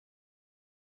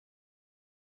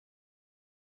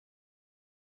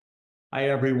Hi,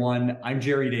 everyone. I'm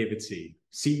Jerry Davidsey,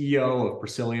 CEO of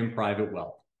Priscillian Private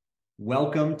Wealth.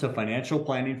 Welcome to Financial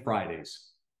Planning Fridays,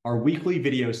 our weekly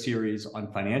video series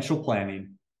on financial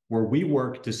planning, where we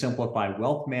work to simplify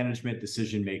wealth management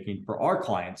decision-making for our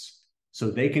clients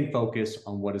so they can focus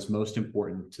on what is most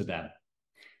important to them.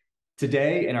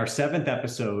 Today, in our seventh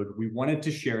episode, we wanted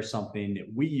to share something that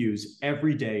we use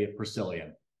every day at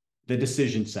Priscillian, the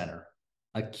Decision Center,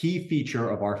 a key feature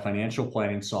of our financial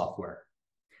planning software.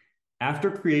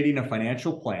 After creating a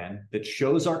financial plan that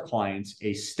shows our clients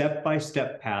a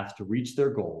step-by-step path to reach their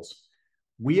goals,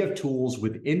 we have tools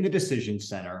within the Decision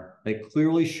Center that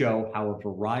clearly show how a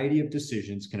variety of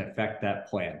decisions can affect that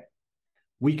plan.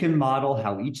 We can model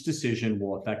how each decision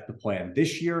will affect the plan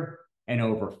this year and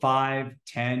over 5,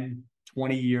 10,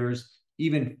 20 years,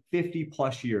 even 50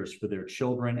 plus years for their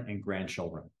children and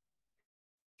grandchildren.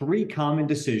 Three common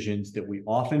decisions that we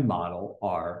often model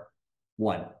are: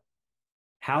 1,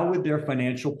 how would their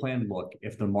financial plan look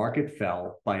if the market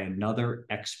fell by another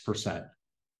X percent?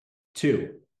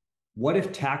 2, what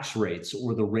if tax rates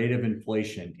or the rate of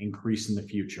inflation increase in the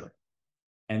future?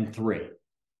 And 3,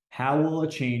 how will a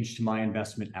change to my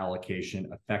investment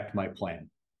allocation affect my plan?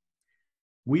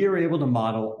 We are able to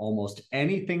model almost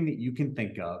anything that you can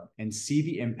think of and see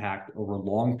the impact over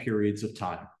long periods of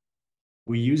time.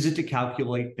 We use it to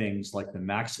calculate things like the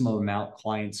maximum amount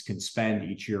clients can spend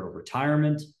each year of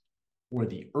retirement, or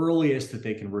the earliest that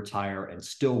they can retire and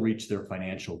still reach their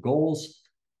financial goals,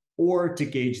 or to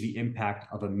gauge the impact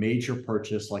of a major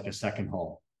purchase like a second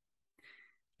home.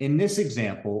 In this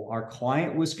example, our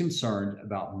client was concerned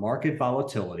about market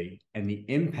volatility and the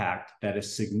impact that a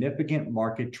significant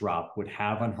market drop would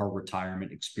have on her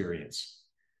retirement experience.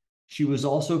 She was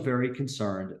also very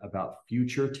concerned about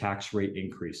future tax rate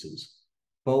increases.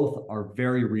 Both are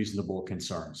very reasonable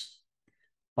concerns.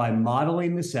 By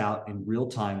modeling this out in real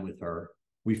time with her,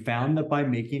 we found that by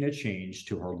making a change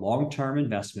to her long-term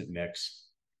investment mix,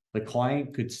 the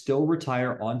client could still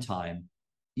retire on time,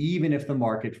 even if the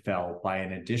market fell by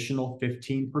an additional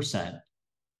 15%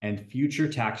 and future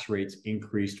tax rates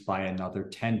increased by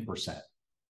another 10%.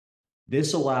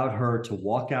 This allowed her to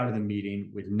walk out of the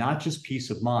meeting with not just peace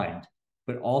of mind,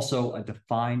 but also a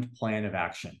defined plan of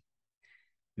action.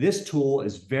 This tool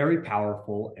is very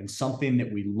powerful and something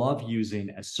that we love using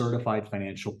as certified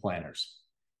financial planners.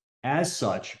 As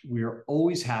such, we are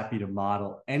always happy to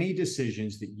model any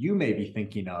decisions that you may be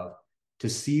thinking of to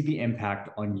see the impact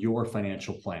on your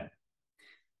financial plan.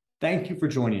 Thank you for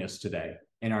joining us today.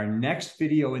 In our next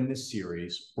video in this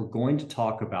series, we're going to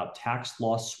talk about tax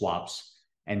loss swaps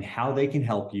and how they can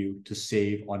help you to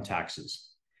save on taxes.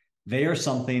 They are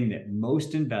something that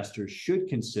most investors should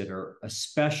consider,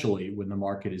 especially when the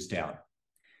market is down.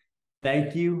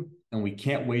 Thank you, and we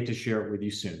can't wait to share it with you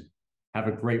soon. Have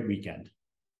a great weekend.